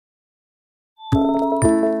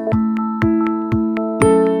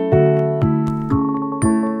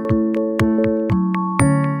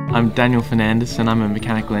Daniel Fernandez and I'm a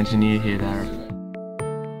mechanical engineer here at ARUP.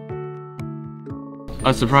 I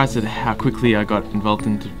was surprised at how quickly I got involved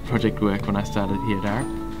into project work when I started here at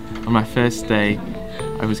ARUP. On my first day,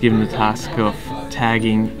 I was given the task of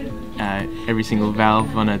tagging every single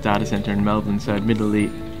valve on a data centre in Melbourne, so admittedly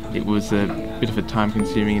it was a bit of a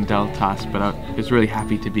time-consuming and dull task, but I was really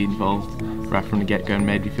happy to be involved right from the get-go and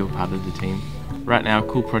made me feel part of the team. Right now, a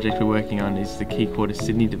cool project we're working on is the Key Quarter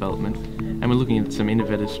Sydney development, and we're looking at some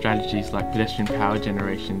innovative strategies like pedestrian power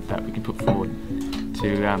generation that we can put forward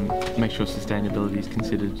to make sure sustainability is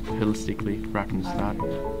considered holistically right from the start.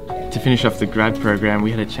 To finish off the grad program, we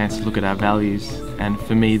had a chance to look at our values, and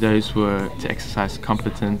for me those were to exercise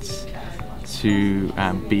competence, to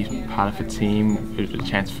be part of a team, a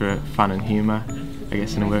chance for fun and humour, I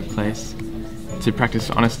guess, in a workplace, to practice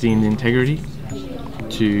honesty and integrity,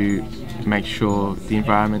 to make sure the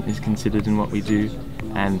environment is considered in what we do,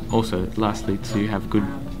 and also lastly to have good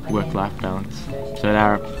work-life balance. So at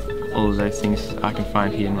ARUP, all of those things I can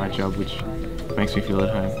find here in my job, which makes me feel at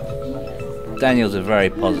home. Daniel's a very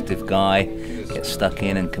positive guy, gets stuck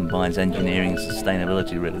in and combines engineering and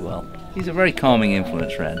sustainability really well. He's a very calming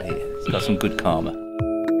influence around here. He's got some good karma.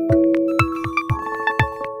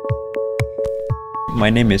 My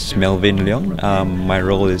name is Melvin Leong. My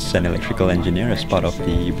role is an electrical engineer as part of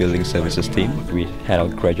the building services team. We had our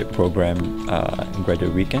graduate program,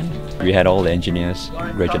 graduate weekend. We had all the engineers,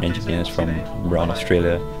 graduate engineers from around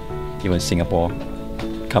Australia, even Singapore,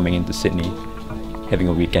 coming into Sydney, having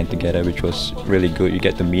a weekend together, which was really good. You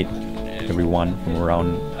get to meet everyone from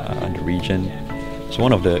around the region. So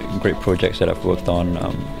one of the great projects that I've worked on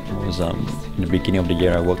was in the beginning of the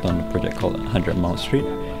year I worked on a project called 100 Mount Street.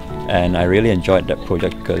 And I really enjoyed that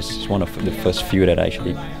project because it's one of the first few that I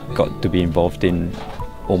actually got to be involved in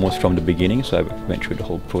almost from the beginning, so I went through the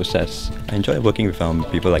whole process. I enjoy working with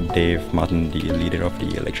people like Dave Martin, the leader of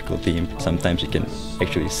the electrical team. Sometimes you can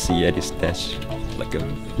actually see at his desk like a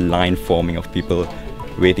line forming of people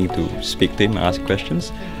waiting to speak to him and ask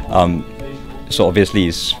questions. So obviously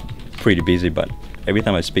he's pretty busy, but every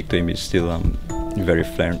time I speak to him he's still very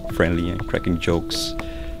friendly and cracking jokes.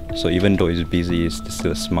 So even though he's busy, there's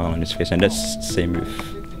still a smile on his face, and that's the same with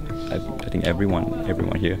I think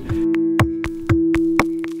everyone here.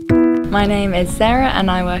 My name is Sarah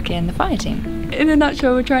and I work in the fire team. In a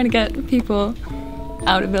nutshell, we're trying to get people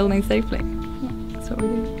out of buildings safely. That's what we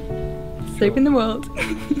do. Saving the world.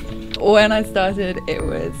 When I started, it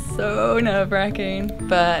was so nerve-wracking,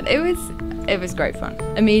 but it was great fun.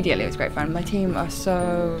 Immediately it was great fun. My team are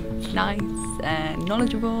so nice and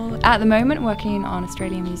knowledgeable. At the moment, working on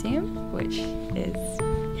Australian Museum, which is,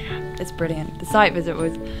 it's brilliant. The site visit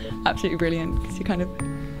was absolutely brilliant because you kind of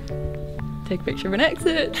take a picture of an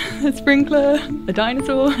exit, a sprinkler, a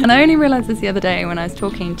dinosaur. And I only realised this the other day when I was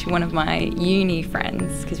talking to one of my uni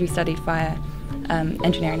friends, because we studied fire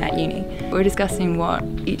engineering at uni. We were discussing what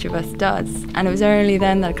each of us does, and it was only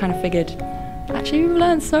then that I kind of figured, actually we've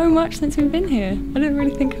learned so much since we've been here. I didn't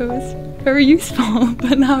really think it was very useful,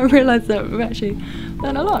 but now I realise that we've actually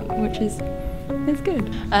learned a lot, which is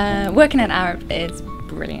good. Working at ARUP is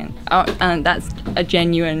brilliant. Oh, and that's a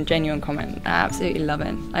genuine comment. I absolutely love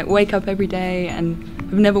it. I wake up every day and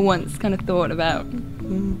I've never once kind of thought about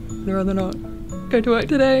whether or not go to work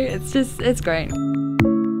today. It's great.